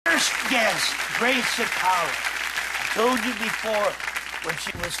guest, Grace Akallo. I told you before, when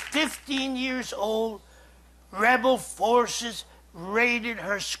she was 15 years old, rebel forces raided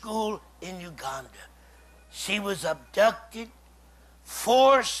her school in Uganda. She was abducted,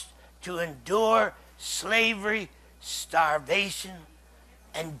 forced to endure slavery, starvation,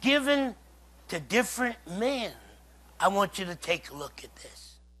 and given to different men. I want you to take a look at this.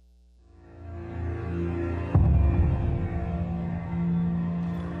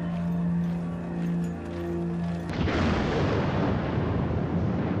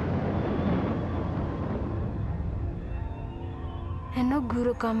 No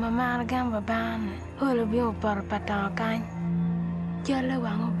guru kama margam baban holo bio par patakan jala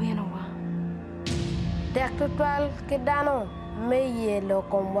wango bino wa dak total kedano me ye lo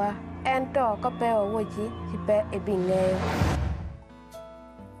komwa ento ko pe woji sipe ebinge.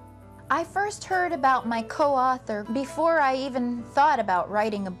 I first heard about my co-author before I even thought about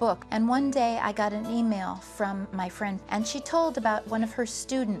writing a book. And one day I got an email from my friend, and she told about one of her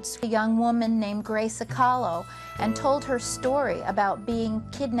students, a young woman named Grace Akallo, and told her story about being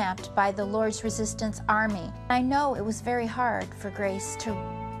kidnapped by the Lord's Resistance Army. I know it was very hard for Grace to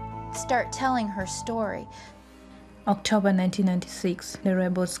start telling her story. October 1996, the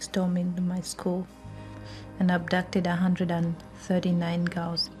rebels stormed into my school and abducted 139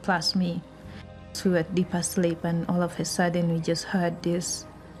 girls, plus me. So we were deep asleep, and all of a sudden we just heard this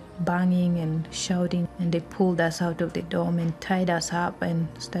banging and shouting, and they pulled us out of the dorm and tied us up and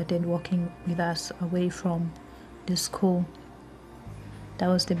started walking with us away from the school. That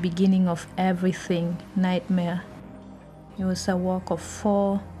was the beginning of everything, nightmare. It was a walk of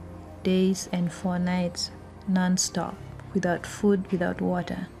 4 days and 4 nights, non-stop, without food, without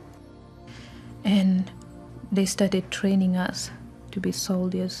water. And they started training us to be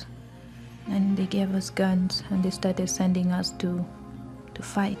soldiers, and they gave us guns, and they started sending us to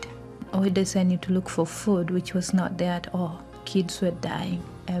fight. Or they sent you to look for food, which was not there at all. Kids were dying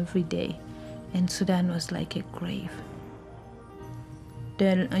every day, and Sudan was like a grave.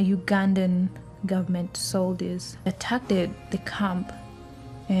 The Ugandan government soldiers attacked the camp,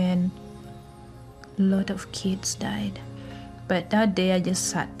 and a lot of kids died. But that day I just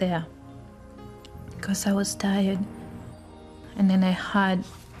sat there because I was tired. And then I heard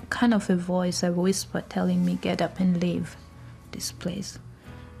kind of a voice, a whisper telling me, get up and leave this place.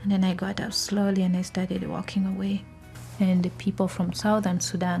 And then I got up slowly and I started walking away. And the people from Southern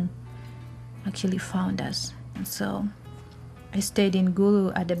Sudan actually found us. And so I stayed in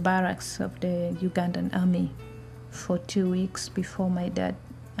Gulu at the barracks of the Ugandan army for 2 weeks before my dad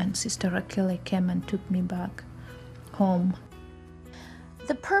and Sister Akallo came and took me back home.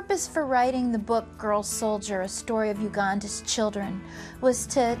 The purpose for writing the book Girl Soldier, A Story of Uganda's Children, was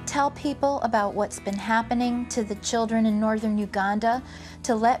to tell people about what's been happening to the children in Northern Uganda,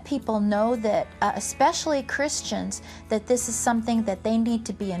 to let people know that, especially Christians, that this is something that they need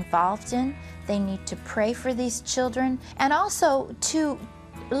to be involved in. They need to pray for these children, and also to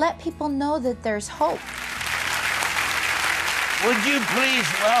let people know that there's hope. Would you please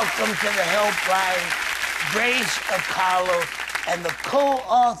welcome to the helpline Grace Akallo, and the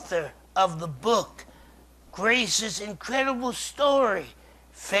co-author of the book, Grace's incredible story,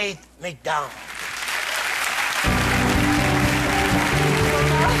 Faith McDonald.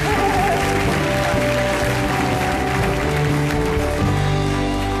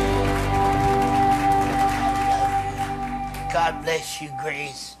 God bless you,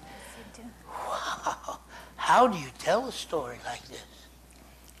 Grace. Wow. How do you tell a story like this?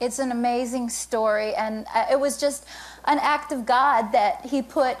 It's an amazing story, and it was just an act of God that He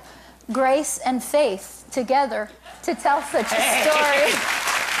put grace and faith together to tell such a story.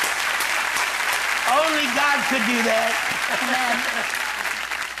 Only God could do that. Amen.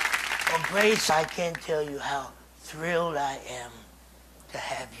 Well, Grace, I can't tell you how thrilled I am to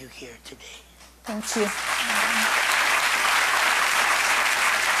have you here today. Thank you.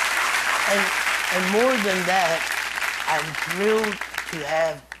 And more than that, I'm thrilled to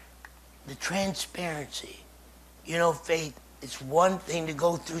have the transparency. You know, Faith, it's one thing to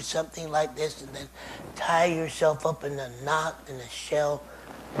go through something like this and then tie yourself up in a knot in a shell.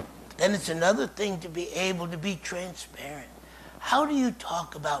 Then it's another thing to be able to be transparent. How do you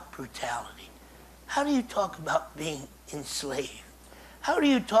talk about brutality? How do you talk about being enslaved? How do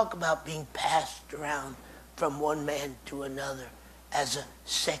you talk about being passed around from one man to another as a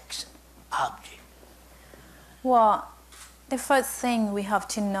sex object? Well, the first thing we have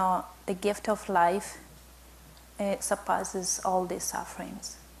to know, the gift of life, it surpasses all these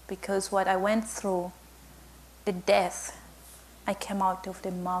sufferings. Because what I went through, the death, I came out of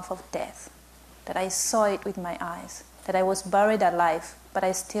the mouth of death, that I saw it with my eyes, that I was buried alive but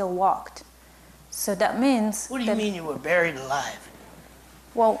I still walked. So that means... What do you mean you were buried alive?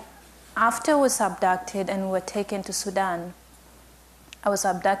 Well, after I was abducted and we were taken to Sudan, I was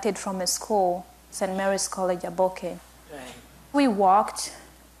abducted from a school, St. Mary's College, Abducted. Right. We walked,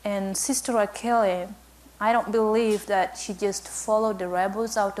 and Sister Akallo, I don't believe that she just followed the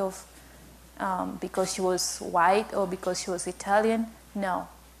rebels out of because she was white or because she was Italian. No.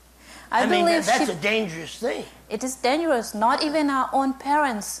 I mean, that's a dangerous thing. It is dangerous. Not even our own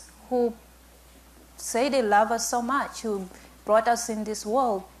parents who say they love us so much, who brought us in this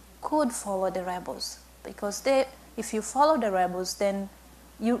world, could follow the rebels. Because if you follow the rebels, then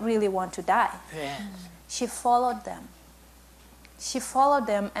you really want to die. Yes. She followed them. She followed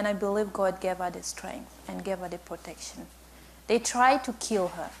them, and I believe God gave her the strength and gave her the protection. They tried to kill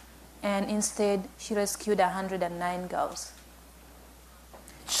her, and instead she rescued 109 girls.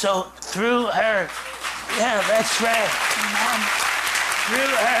 So through her, yeah, that's right. Amen.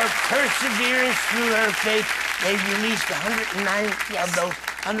 Through her perseverance, through her faith, they released 109 of those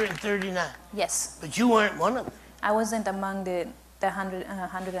 139. Yes. But you weren't one of them. I wasn't among the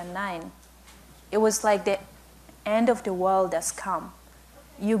 109. It was like the end of the world has come.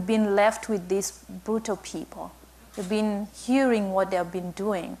 You've been left with these brutal people. You've been hearing what they've been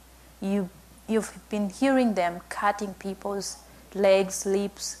doing. You've been hearing them cutting people's legs,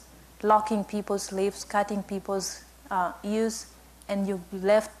 lips, locking people's lips, cutting people's ears, and you've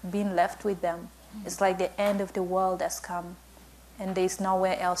been left with them. It's like the end of the world has come, and there's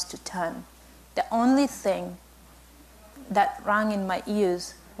nowhere else to turn. The only thing that rang in my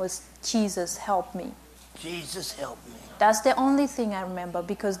ears was, Jesus, help me. Jesus, help me. That's the only thing I remember,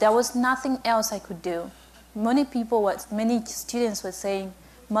 because there was nothing else I could do. Many students were saying,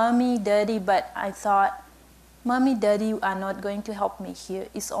 Mommy, Daddy, but I thought, Mommy, Daddy are not going to help me here.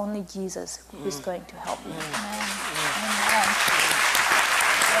 It's only Jesus who is going to help me. Amen.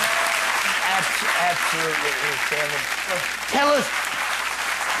 Absolutely incredible. Tell us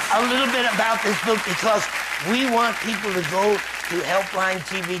a little bit about this book, because we want people to go to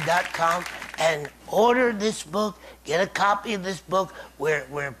helplinetv.com and order this book, get a copy of this book.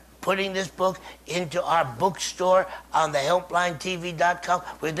 We're putting this book into our bookstore on the helplinetv.com,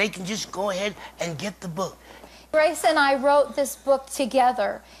 where they can just go ahead and get the book. Grace and I wrote this book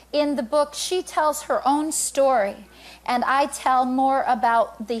together. In the book, she tells her own story, and I tell more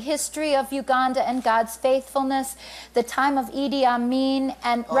about the history of Uganda and God's faithfulness, the time of Idi Amin,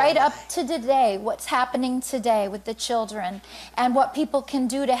 and right up to today, what's happening today with the children, and what people can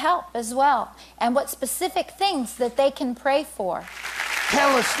do to help as well, and what specific things that they can pray for.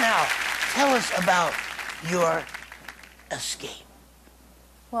 Tell us about your escape.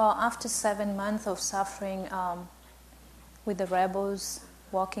 Well, after 7 months of suffering with the rebels,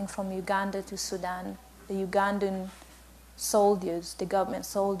 walking from Uganda to Sudan, the Ugandan soldiers, the government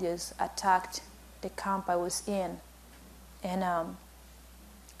soldiers, attacked the camp I was in. And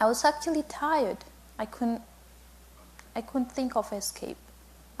I was actually tired. I couldn't think of escape.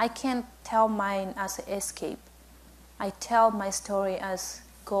 I can't tell mine as an escape. I tell my story as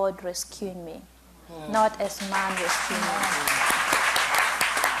God rescuing me, not as man rescuing me.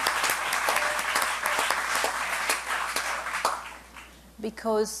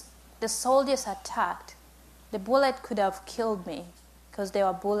 Because the soldiers attacked, the bullet could have killed me, because there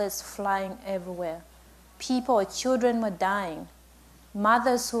were bullets flying everywhere. People, children were dying.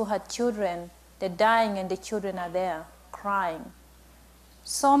 Mothers who had children, they're dying, and the children are there crying.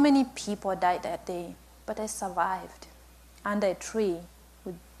 So many people died that day, but I survived under a tree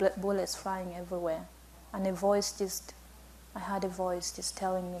with bullets flying everywhere. And I heard a voice just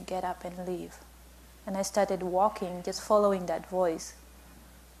telling me, get up and leave. And I started walking, just following that voice.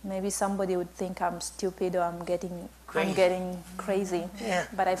 Maybe somebody would think I'm stupid or I'm getting crazy. Yeah.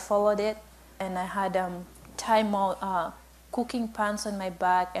 But I followed it, and I had cooking pans on my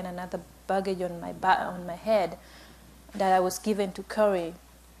back and another baggage on my head that I was given to carry.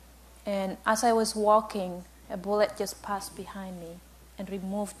 And as I was walking, a bullet just passed behind me and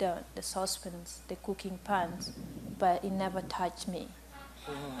removed the saucepans, the cooking pans, but it never touched me.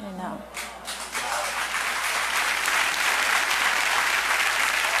 And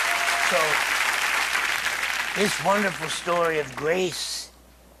So, this wonderful story of Grace,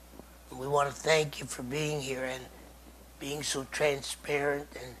 we want to thank you for being here and being so transparent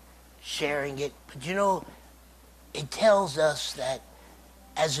and sharing it. But you know, it tells us that,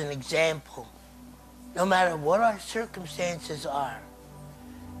 as an example, no matter what our circumstances are,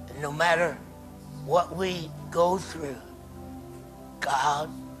 and no matter what we go through, God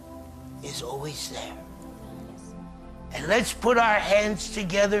is always there. And let's put our hands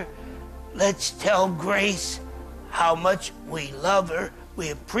together. Let's tell Grace how much we love her, We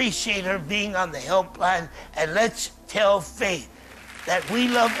appreciate her being on the helpline, and let's tell Faith that we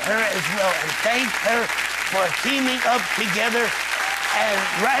love her as well and thank her for teaming up together and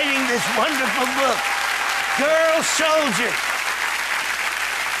writing this wonderful book, Girl Soldier.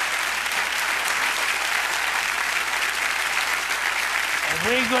 And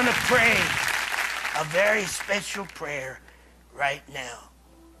we're going to pray a very special prayer right now.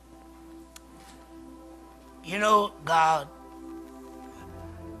 You know, God,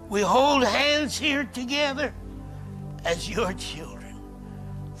 we hold hands here together as your children,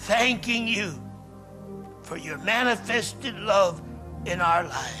 thanking you for your manifested love in our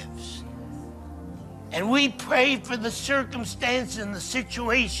lives. And we pray for the circumstance and the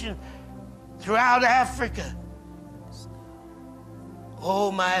situation throughout Africa.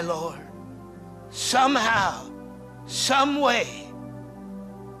 Oh, my Lord, somehow, some way,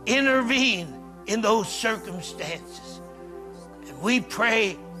 intervene in those circumstances. And we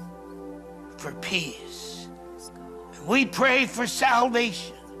pray for peace. And we pray for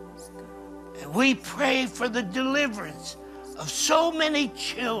salvation. And we pray for the deliverance of so many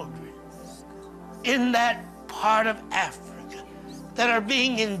children in that part of Africa that are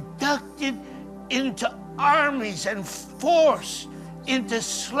being inducted into armies and forced into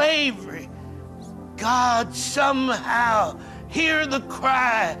slavery. God, somehow hear the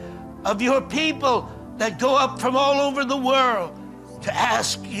cry of your people that go up from all over the world to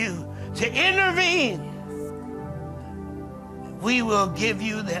ask you to intervene. We will give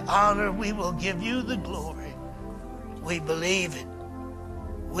you the honor. We will give you the glory. We believe it.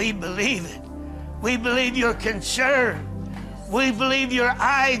 We believe it. We believe your concern. We believe your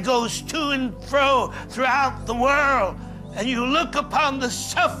eye goes to and fro throughout the world, and you look upon the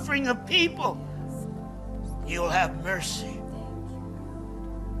suffering of people. You'll have mercy.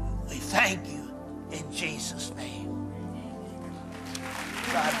 We thank you in Jesus' name.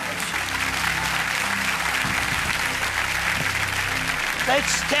 God bless you.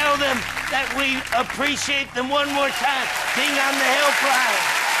 Let's tell them that we appreciate them one more time being on the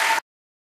helpline.